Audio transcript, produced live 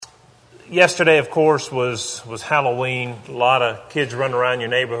Yesterday, of course, was Halloween. A lot of kids running around your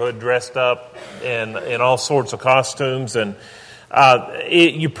neighborhood dressed up in all sorts of costumes. And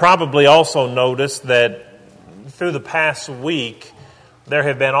you probably also noticed that through the past week, there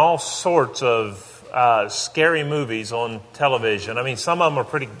have been all sorts of scary movies on television. I mean, some of them are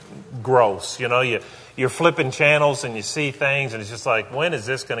pretty gross. You know, you're flipping channels and you see things, and it's just like, when is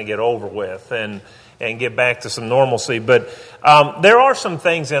this going to get over with? And get back to some normalcy. But there are some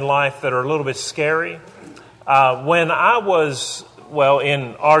things in life that are a little bit scary. When I was,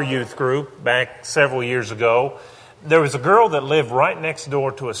 in our youth group back several years ago, there was a girl that lived right next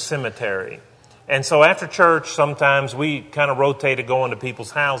door to a cemetery. And so after church, sometimes we kind of rotated going to people's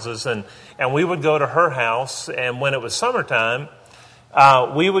houses, and we would go to her house. And when it was summertime,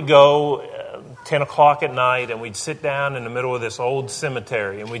 we would go 10 o'clock at night, and we'd sit down in the middle of this old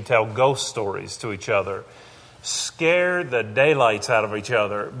cemetery, and we'd tell ghost stories to each other, scare the daylights out of each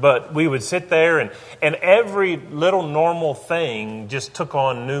other. But we would sit there, and every little normal thing just took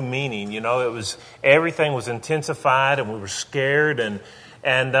on new meaning. You know, everything was intensified, and we were scared, and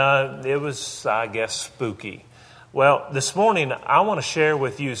it was, I guess, spooky. Well, this morning, I want to share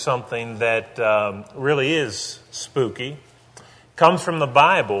with you something that really is spooky. Comes from the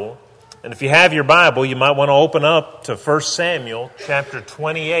Bible. And if you have your Bible, you might want to open up to 1 Samuel chapter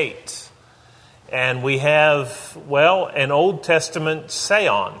 28. And we have, an Old Testament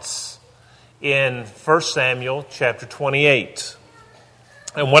seance in 1 Samuel chapter 28.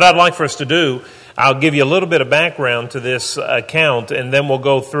 And what I'd like for us to do, I'll give you a little bit of background to this account, and then we'll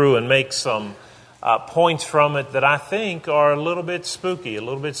go through and make some points from it that I think are a little bit spooky, a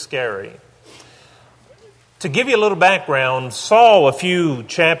little bit scary. To give you a little background, Saul, a few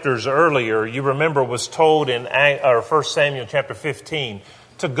chapters earlier, you remember, was told in 1 Samuel chapter 15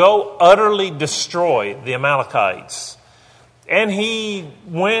 to go utterly destroy the Amalekites. And he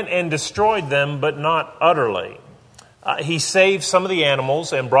went and destroyed them, but not utterly. He saved some of the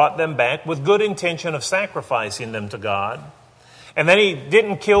animals and brought them back with good intention of sacrificing them to God. And then he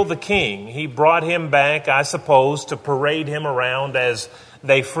didn't kill the king. He brought him back, I suppose, to parade him around as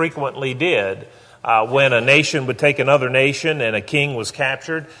they frequently did. When a nation would take another nation and a king was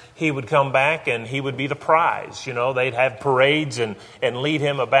captured, he would come back and he would be the prize. You know, they'd have parades and lead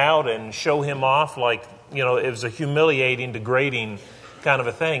him about and show him off like, you know, it was a humiliating, degrading kind of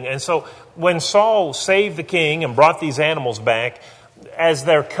a thing. And so when Saul saved the king and brought these animals back, as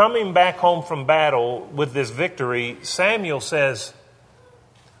they're coming back home from battle with this victory, Samuel says,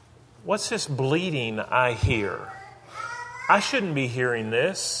 "What's this bleating I hear? I shouldn't be hearing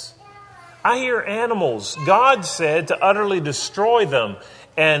this. I hear animals. God said to utterly destroy them."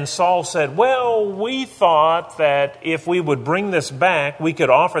 And Saul said, we thought that if we would bring this back, we could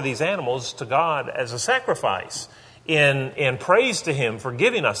offer these animals to God as a sacrifice in praise to him for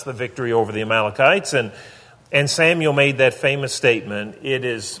giving us the victory over the Amalekites. And Samuel made that famous statement, "It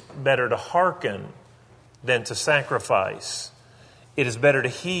is better to hearken than to sacrifice. It is better to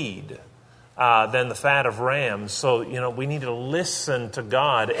heed than the fat of rams." So, you know, we need to listen to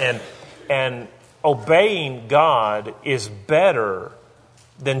God, and obeying God is better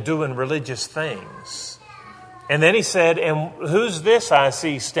than doing religious things. And then he said, "And who's this I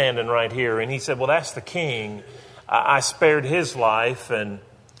see standing right here?" And he said, "That's the king. I spared his life." And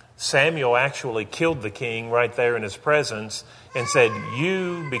Samuel actually killed the king right there in his presence and said,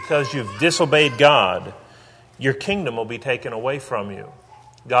 because you've disobeyed God, your kingdom will be taken away from you.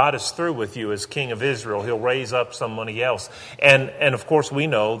 God is through with you as king of Israel. He'll raise up somebody else. And of course, we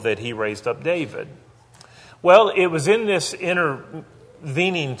know that he raised up David. Well, it was in this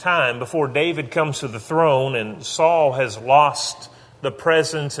intervening time before David comes to the throne and Saul has lost the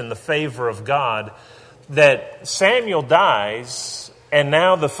presence and the favor of God that Samuel dies, and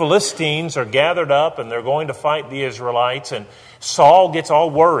now the Philistines are gathered up and they're going to fight the Israelites, and Saul gets all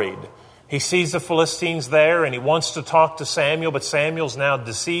worried. He sees the Philistines there and he wants to talk to Samuel, but Samuel's now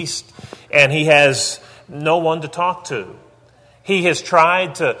deceased and he has no one to talk to. He has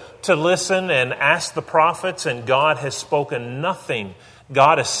tried to listen and ask the prophets, and God has spoken nothing.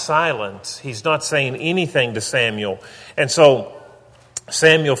 God is silent. He's not saying anything to Samuel. And so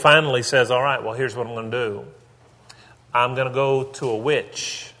Samuel finally says, "All right, here's what I'm going to do. I'm going to go to a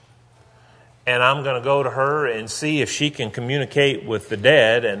witch. And I'm going to go to her and see if she can communicate with the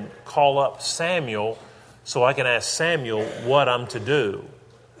dead and call up Samuel so I can ask Samuel what I'm to do."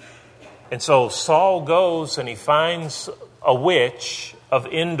 And so Saul goes and he finds a witch of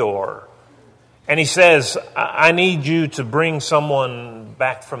Endor. And he says, "I need you to bring someone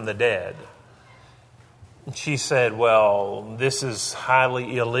back from the dead." And she said, "This is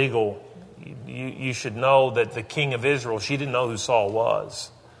highly illegal. You should know that the king of Israel," she didn't know who Saul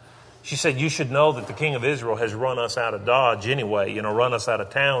was. She said, you should know that the king of Israel has run us out of Dodge anyway, run us out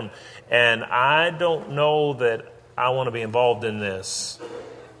of town. And I don't know that I want to be involved in this.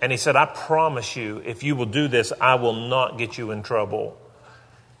 And he said, I promise you, if you will do this, I will not get you in trouble.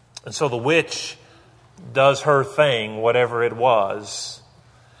 And so the witch does her thing, whatever it was.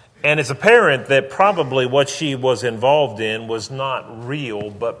 And it's apparent that probably what she was involved in was not real,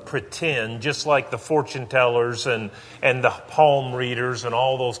 but pretend, just like the fortune tellers and the palm readers and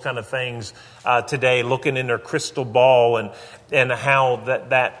all those kind of things today, looking in their crystal ball and how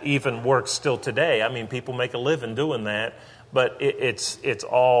that even works still today. I mean, people make a living doing that, but it's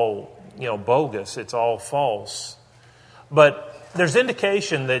all, bogus. It's all false. But there's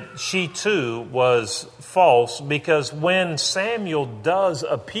indication that she too was false, because when Samuel does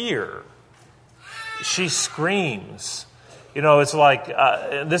appear, she screams. It's like,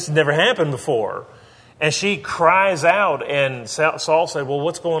 this has never happened before. And she cries out, and Saul said, well,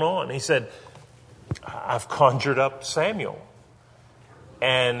 what's going on? He said, I've conjured up Samuel.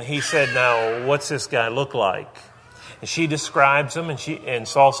 And he said, now, what's this guy look like? And she describes him, and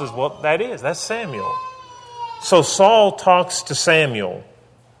Saul says, well, that's Samuel. So Saul talks to Samuel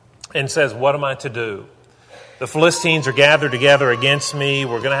and says, what am I to do? The Philistines are gathered together against me.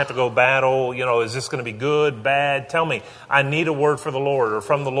 We're going to have to go battle. Is this going to be good, bad? Tell me. I need a word for the Lord or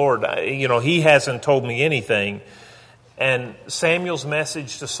from the Lord. He hasn't told me anything. And Samuel's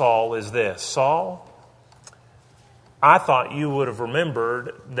message to Saul is this: Saul, I thought you would have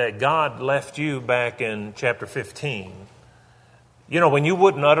remembered that God left you back in chapter 15. When you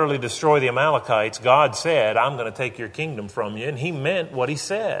wouldn't utterly destroy the Amalekites, God said, I'm going to take your kingdom from you. And he meant what he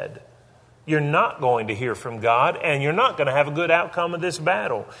said. You're not going to hear from God, and you're not going to have a good outcome of this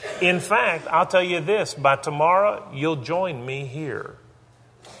battle. In fact, I'll tell you this, by tomorrow, you'll join me here.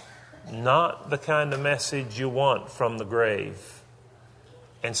 Not the kind of message you want from the grave.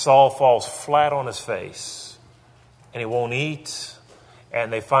 And Saul falls flat on his face, and he won't eat.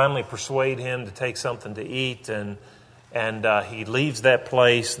 And they finally persuade him to take something to eat, and he leaves that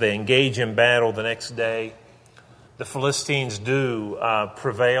place. They engage in battle the next day. The Philistines do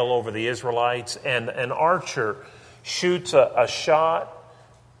prevail over the Israelites, and an archer shoots a shot,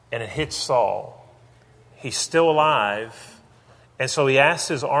 and it hits Saul. He's still alive, and so he asks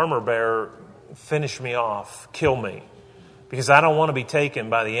his armor bearer, finish me off, kill me, because I don't want to be taken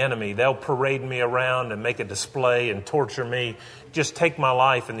by the enemy. They'll parade me around and make a display and torture me. Just take my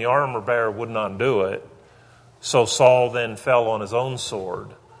life, and the armor bearer would not do it. So Saul then fell on his own sword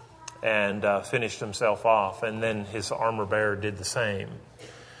and finished himself off. And then his armor bearer did the same.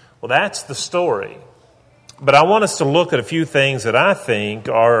 Well, that's the story. But I want us to look at a few things that I think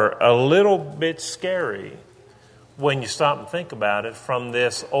are a little bit scary when you stop and think about it from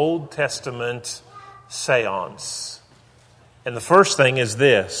this Old Testament seance. And the first thing is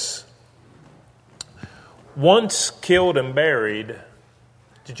this. Once killed and buried,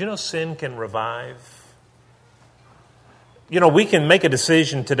 did you know sin can revive? We can make a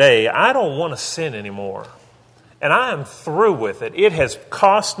decision today. I don't want to sin anymore. And I am through with it. It has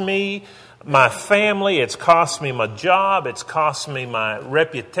cost me my family. It's cost me my job. It's cost me my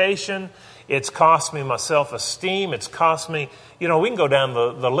reputation. It's cost me my self-esteem. It's cost me, we can go down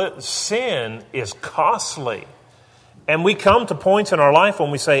the list. Sin is costly. And we come to points in our life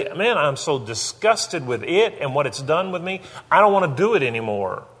when we say, man, I'm so disgusted with it and what it's done with me. I don't want to do it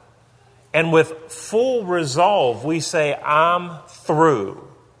anymore. And with full resolve, we say, I'm through.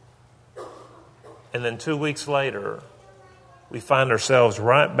 And then 2 weeks later, we find ourselves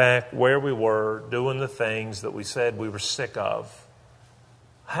right back where we were, doing the things that we said we were sick of.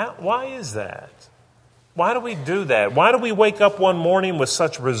 Why is that? Why do we do that? Why do we wake up one morning with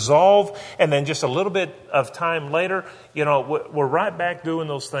such resolve, and then just a little bit of time later, we're right back doing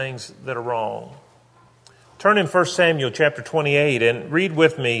those things that are wrong? Turn in 1 Samuel chapter 28 and read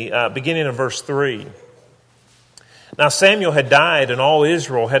with me beginning in verse 3. Now Samuel had died, and all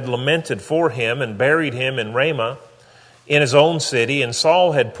Israel had lamented for him and buried him in Ramah in his own city. And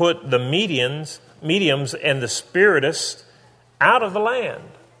Saul had put the mediums and the spiritists out of the land.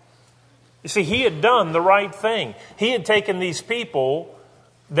 You see, he had done the right thing. He had taken these people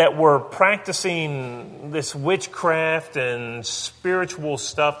that were practicing this witchcraft and spiritual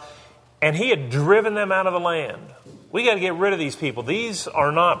stuff, and he had driven them out of the land. We got to get rid of these people. These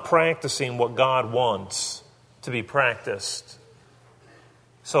are not practicing what God wants to be practiced.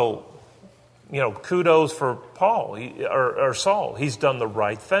 So, kudos for Paul or Saul. He's done the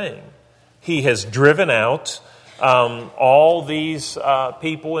right thing. He has driven out all these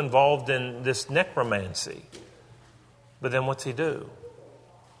people involved in this necromancy. But then what's he do?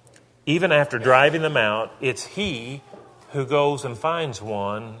 Even after driving them out, it's he who goes and finds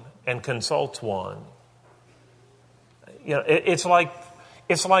one and consults one. You know, it's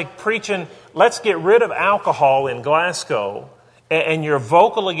like preaching, let's get rid of alcohol in Glasgow, and you're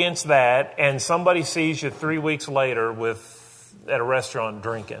vocal against that, and somebody sees you 3 weeks later at a restaurant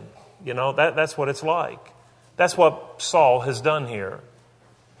drinking. You know, that's what it's like. That's what Saul has done here.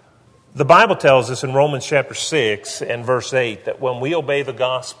 The Bible tells us in Romans chapter 6 and verse 8 that when we obey the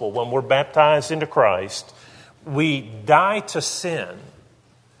gospel, when we're baptized into Christ, we die to sin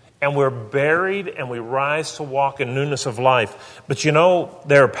and we're buried and we rise to walk in newness of life. But you know,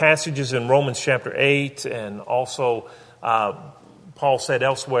 there are passages in Romans chapter 8 and also Paul said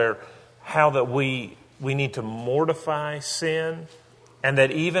elsewhere how that we need to mortify sin, and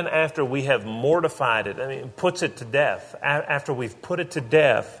that even after we have mortified it, I mean, puts it to death, after we've put it to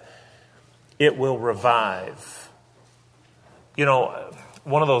death, it will revive. You know,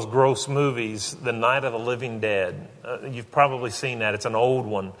 one of those gross movies, The Night of the Living Dead, you've probably seen that. It's an old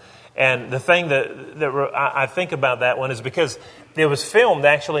one. And the thing that I think about that one is because it was filmed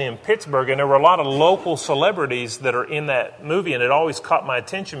actually in Pittsburgh, and there were a lot of local celebrities that are in that movie, and it always caught my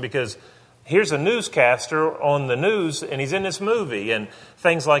attention because here's a newscaster on the news, and he's in this movie, and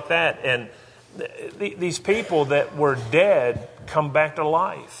things like that. And these people that were dead come back to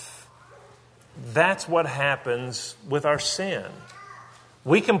life. That's what happens with our sin.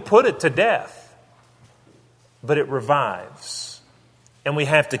 We can put it to death, but it revives. And we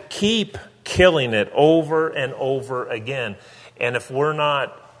have to keep killing it over and over again. And if we're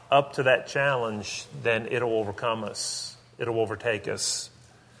not up to that challenge, then it'll overcome us. It'll overtake us.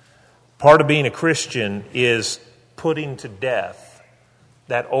 Part of being a Christian is putting to death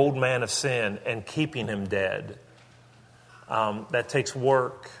that old man of sin and keeping him dead. That takes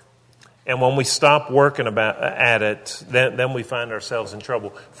work. And when we stop working at it, then we find ourselves in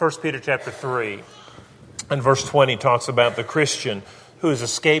trouble. 1 Peter chapter 3 and verse 20 talks about the Christian who has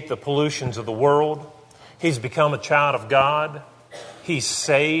escaped the pollutions of the world. He's become a child of God. He's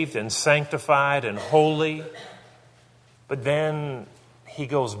saved and sanctified and holy. But then he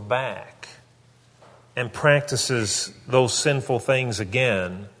goes back and practices those sinful things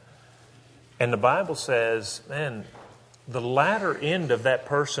again. And the Bible says, man, the latter end of that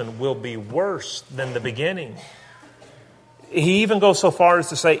person will be worse than the beginning. He even goes so far as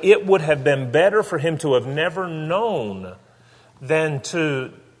to say it would have been better for him to have never known than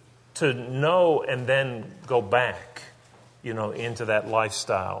to know and then go back, into that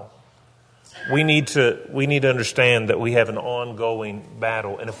lifestyle. We need to understand that we have an ongoing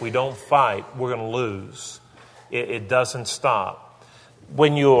battle, and if we don't fight, we're going to lose. It doesn't stop.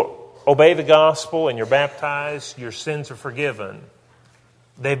 When you obey the gospel and you're baptized, your sins are forgiven.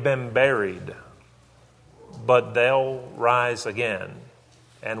 They've been buried, but they'll rise again,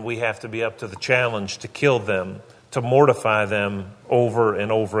 and we have to be up to the challenge to kill them, to mortify them over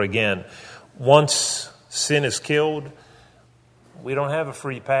and over again. Once sin is killed, we don't have a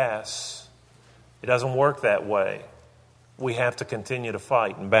free pass. It doesn't work that way. We have to continue to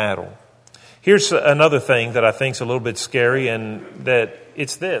fight and battle. Here's another thing that I think is a little bit scary, and that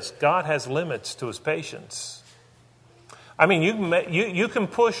it's this: God has limits to his patience. I mean, you can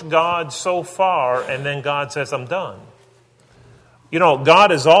push God so far, and then God says, I'm done.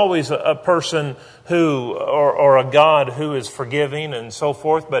 God is always a person who, or a God who is forgiving and so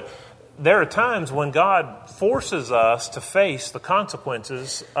forth, but there are times when God forces us to face the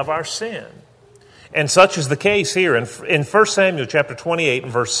consequences of our sin. And such is the case here. In 1 Samuel chapter 28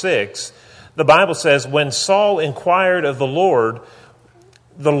 and verse 6, the Bible says, when Saul inquired of the Lord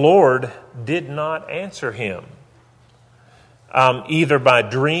did not answer him, either by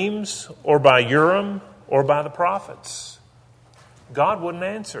dreams or by Urim or by the prophets. God wouldn't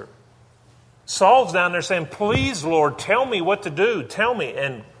answer. Saul's down there saying, please, Lord, tell me what to do. Tell me.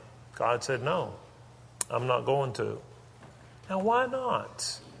 And God said, no, I'm not going to. Now, why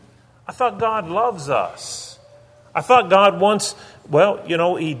not? I thought God loves us. I thought God wants,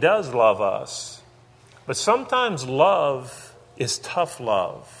 he does love us. But sometimes love is tough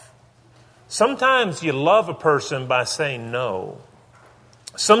love. Sometimes you love a person by saying no.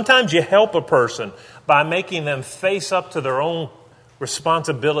 Sometimes you help a person by making them face up to their own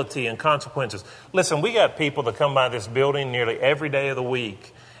responsibility and consequences. Listen, we got people that come by this building nearly every day of the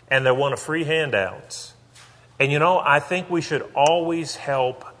week, and they want free handouts. And I think we should always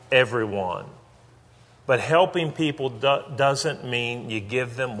help everyone. But helping people doesn't mean you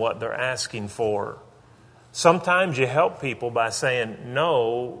give them what they're asking for. Sometimes you help people by saying,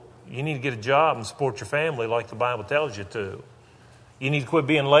 no, you need to get a job and support your family like the Bible tells you to. You need to quit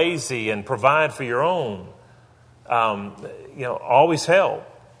being lazy and provide for your own. Always help.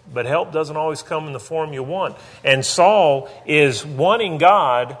 But help doesn't always come in the form you want. And Saul is wanting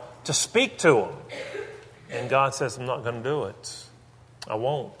God to speak to them. And God says, I'm not going to do it. I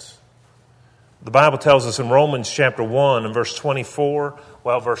won't. The Bible tells us in Romans chapter 1 and verse 24,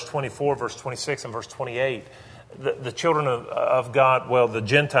 verse 24, verse 26, and verse 28, the children of God, the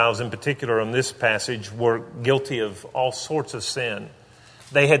Gentiles in particular in this passage, were guilty of all sorts of sin.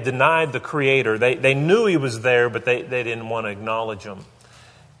 They had denied the Creator. They knew He was there, but they didn't want to acknowledge Him.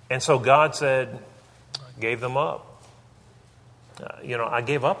 And so God said, gave them up. I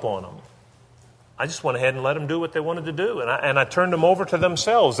gave up on them. I just went ahead and let them do what they wanted to do. And I turned them over to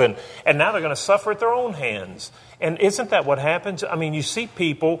themselves. And now they're going to suffer at their own hands. And isn't that what happens? I mean, you see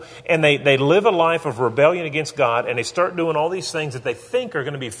people and they live a life of rebellion against God, and they start doing all these things that they think are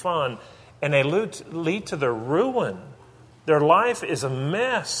going to be fun, and they lead to their ruin. Their life is a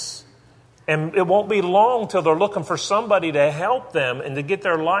mess. And it won't be long till they're looking for somebody to help them and to get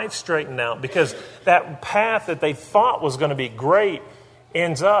their life straightened out, because that path that they thought was going to be great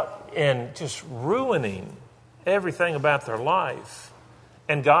ends up in just ruining everything about their life.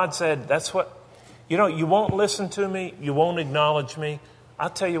 And God said, you won't listen to me, you won't acknowledge me. I'll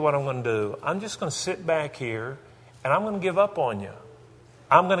tell you what I'm going to do. I'm just going to sit back here and I'm going to give up on you.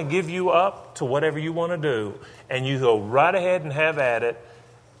 I'm going to give you up to whatever you want to do. And you go right ahead and have at it,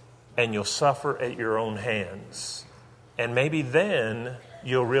 and you'll suffer at your own hands. And maybe then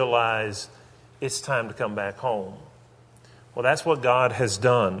you'll realize it's time to come back home. Well, that's what God has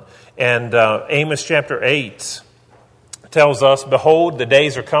done. And Amos chapter 8 tells us, behold, the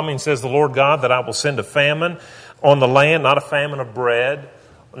days are coming, says the Lord God, that I will send a famine on the land, not a famine of bread,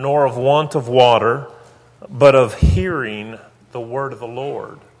 nor of want of water, but of hearing the word of the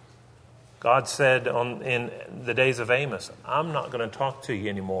Lord. God said in the days of Amos, I'm not going to talk to you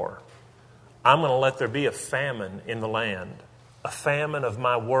anymore. I'm going to let there be a famine in the land, a famine of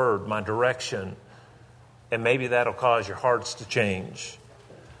my word, my direction, and maybe that'll cause your hearts to change.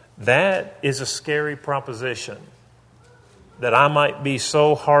 That is a scary proposition, that I might be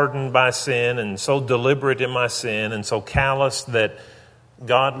so hardened by sin and so deliberate in my sin and so callous that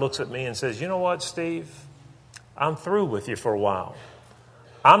God looks at me and says, you know what, Steve? I'm through with you for a while.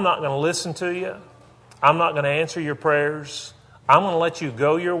 I'm not going to listen to you. I'm not going to answer your prayers. I'm going to let you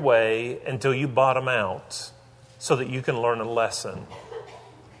go your way until you bottom out so that you can learn a lesson.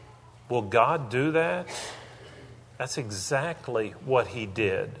 Will God do that? That's exactly what He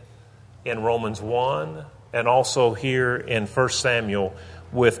did in Romans 1 and also here in 1 Samuel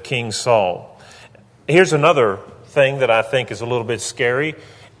with King Saul. Here's another thing that I think is a little bit scary.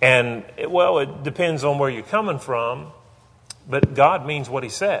 And, it depends on where you're coming from, but God means what He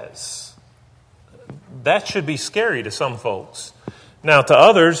says. That should be scary to some folks. Now, to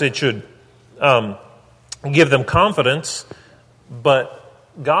others, it should give them confidence,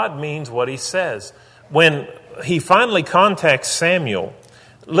 but God means what He says. When He finally contacts Samuel,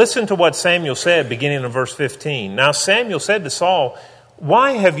 listen to what Samuel said beginning in verse 15. Now Samuel said to Saul,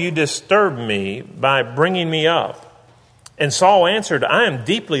 why have you disturbed me by bringing me up? And Saul answered, I am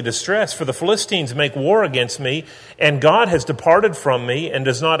deeply distressed, for the Philistines make war against me, and God has departed from me and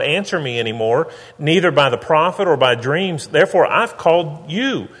does not answer me anymore, neither by the prophet or by dreams. Therefore I've called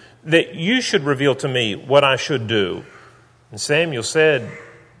you, that you should reveal to me what I should do. And Samuel said,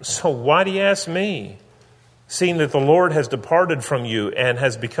 so why do you ask me, seeing that the Lord has departed from you and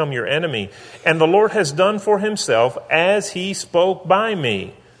has become your enemy? And the Lord has done for Himself as He spoke by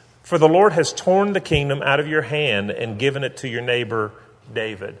me. For the Lord has torn the kingdom out of your hand and given it to your neighbor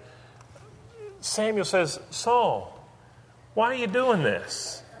David. Samuel says, Saul, why are you doing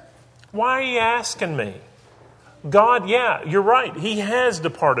this? Why are you asking me? God, yeah, you're right. He has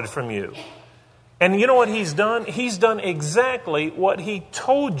departed from you. And you know what He's done? He's done exactly what He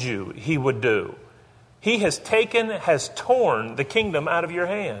told you He would do. He has torn the kingdom out of your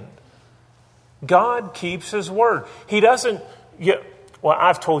hand. God keeps His word. He doesn't... Well,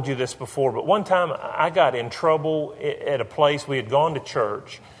 I've told you this before, but one time I got in trouble at a place. We had gone to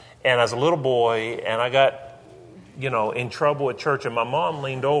church, and I was a little boy, and I got, in trouble at church, and my mom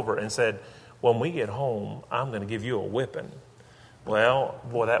leaned over and said, when we get home, I'm going to give you a whipping. Well,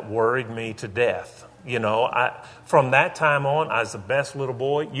 boy, that worried me to death. From that time on, I was the best little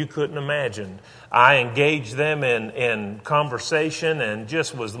boy you couldn't imagine. I engaged them in conversation and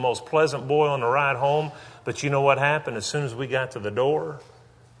just was the most pleasant boy on the ride home. But you know what happened? As soon as we got to the door,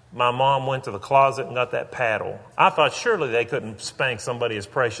 my mom went to the closet and got that paddle. I thought surely they couldn't spank somebody as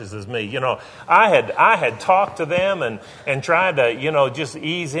precious as me. I had talked to them and tried to, just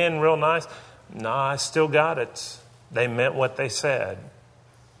ease in real nice. No, I still got it. They meant what they said.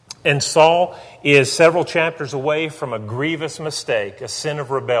 And Saul is several chapters away from a grievous mistake, a sin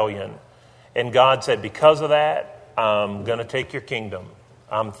of rebellion. And God said, because of that, I'm going to take your kingdom.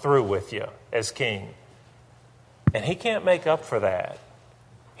 I'm through with you as king. And he can't make up for that.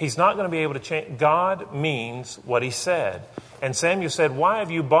 He's not going to be able to change. God means what he said. And Samuel said, why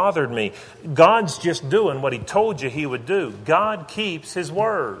have you bothered me? God's just doing what he told you he would do. God keeps his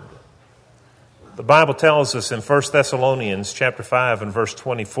word. The Bible tells us in 1 Thessalonians chapter 5 and verse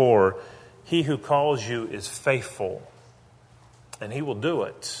 24, he who calls you is faithful, and he will do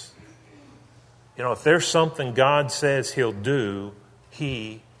it. You know, if there's something God says he'll do,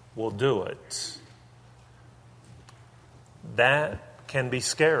 he will do it. That can be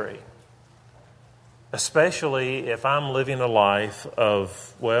scary, especially if I'm living a life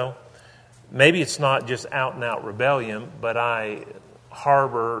of, well, maybe it's not just out and out rebellion, but I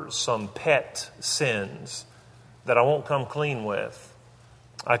harbor some pet sins that I won't come clean with.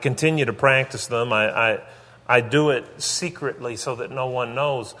 I continue to practice them. I do it secretly so that no one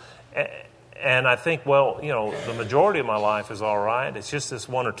knows. And I think, well, you know, the majority of my life is all right. It's just this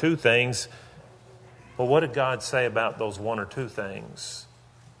one or two things. Well, what did God say about those one or two things?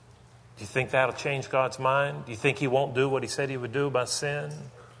 Do you think that'll change God's mind? Do you think he won't do what he said he would do about sin?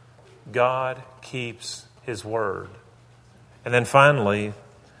 God keeps his word. And then finally,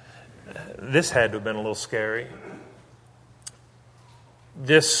 this had to have been a little scary.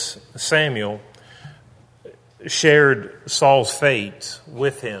 This Samuel shared Saul's fate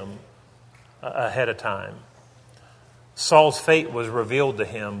with him ahead of time. Saul's fate was revealed to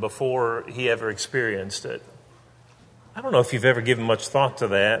him before he ever experienced it. I don't know if you've ever given much thought to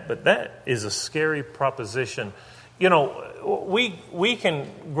that, but that is a scary proposition. You know, we can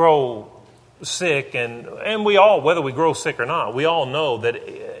grow sick, and we all, whether we grow sick or not, we all know that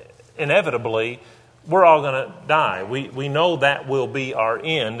inevitably we're all going to die. We know that will be our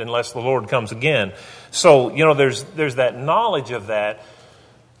end unless the Lord comes again. So, you know, there's that knowledge of that,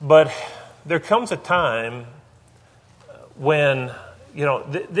 but there comes a time when, you know,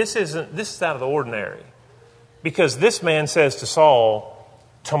 this is out of the ordinary. Because this man says to Saul,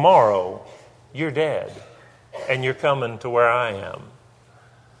 tomorrow you're dead and you're coming to where I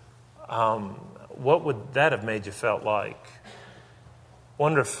am. What would that have made you felt like?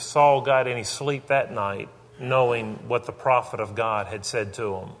 Wonder if Saul got any sleep that night knowing what the prophet of God had said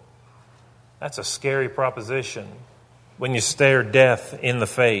to him. That's a scary proposition when you stare death in the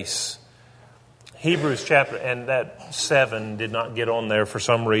face. Hebrews chapter, and that 7 did not get on there for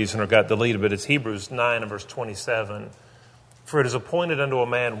some reason or got deleted, but it's Hebrews 9 and verse 27. For it is appointed unto a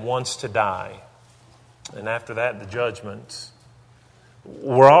man once to die, and after that the judgment.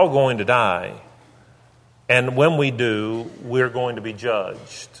 We're all going to die, and when we do, we're going to be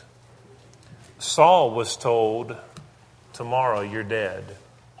judged. Saul was told, tomorrow you're dead.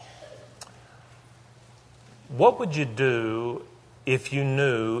 What would you do if you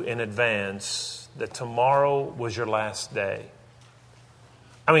knew in advance that tomorrow was your last day?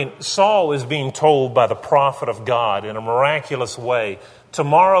 I mean, Saul is being told by the prophet of God in a miraculous way,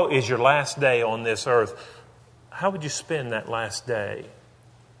 tomorrow is your last day on this earth. How would you spend that last day?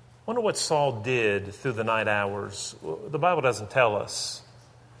 I wonder what Saul did through the night hours. The Bible doesn't tell us.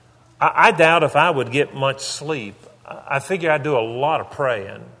 I doubt if I would get much sleep. I figure I'd do a lot of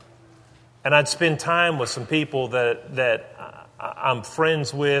praying. And I'd spend time with some people that I'm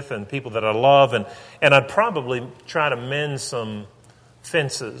friends with and people that I love. And I'd probably try to mend some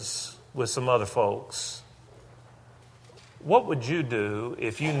fences with some other folks. What would you do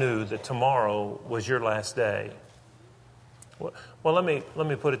if you knew that tomorrow was your last day? Well, let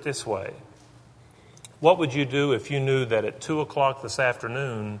me put it this way. What would you do if you knew that at 2 o'clock this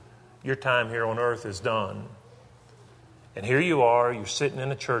afternoon, your time here on earth is done? And here you are, you're sitting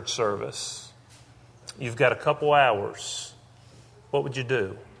in a church service. You've got a couple hours. What would you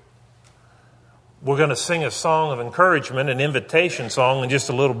do? We're going to sing a song of encouragement, an invitation song in just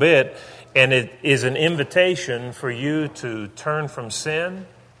a little bit. And it is an invitation for you to turn from sin,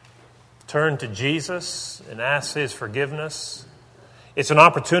 turn to Jesus and ask his forgiveness. It's an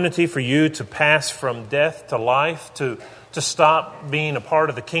opportunity for you to pass from death to life, to stop being a part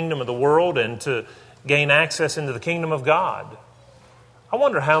of the kingdom of the world and to gain access into the kingdom of God. I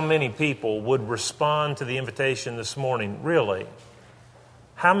wonder how many people would respond to the invitation this morning, really.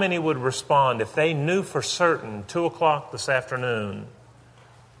 How many would respond if they knew for certain 2 o'clock this afternoon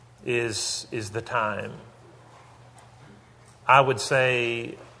is the time? I would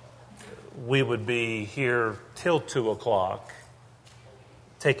say we would be here till 2 o'clock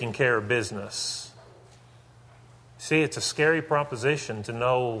taking care of business. See, it's a scary proposition to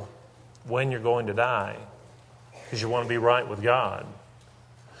know when you're going to die because you want to be right with God.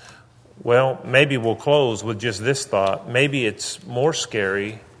 Well, maybe we'll close with just this thought. Maybe it's more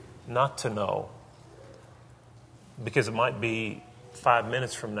scary not to know because it might be 5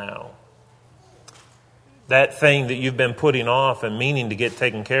 minutes from now? That thing that you've been putting off and meaning to get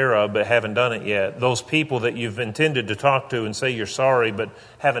taken care of but haven't done it yet. Those people that you've intended to talk to and say you're sorry but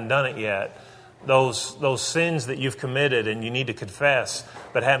haven't done it yet. Those sins that you've committed and you need to confess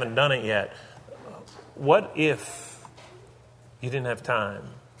but haven't done it yet. What if you didn't have time?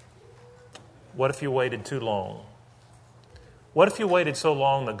 What if you waited too long? What if you waited so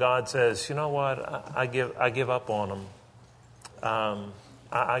long that God says, you know what, I give up on them.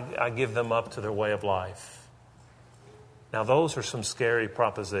 I give them up to their way of life. Now, those are some scary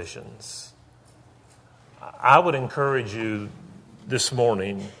propositions. I would encourage you this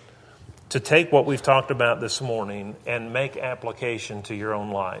morning to take what we've talked about this morning and make application to your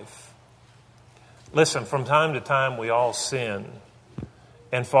own life. Listen, from time to time we all sin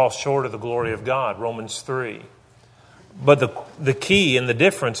and fall short of the glory of God, Romans 3. But the key and the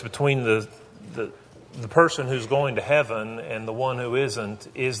difference between the person who's going to heaven and the one who isn't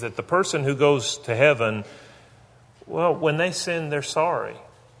is that the person who goes to heaven, well, when they sin, they're sorry.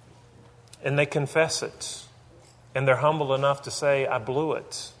 And they confess it. And they're humble enough to say, I blew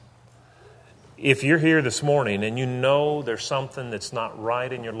it. If you're here this morning and you know there's something that's not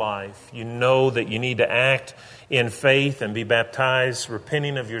right in your life, you know that you need to act in faith and be baptized,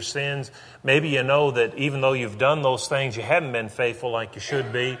 repenting of your sins, maybe you know that even though you've done those things, you haven't been faithful like you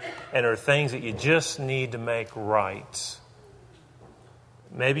should be, and there are things that you just need to make right.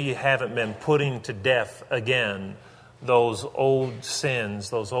 Maybe you haven't been putting to death again those old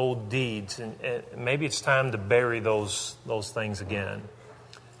sins, those old deeds, and maybe it's time to bury those things again.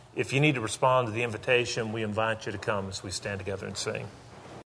 If you need to respond to the invitation, we invite you to come as we stand together and sing.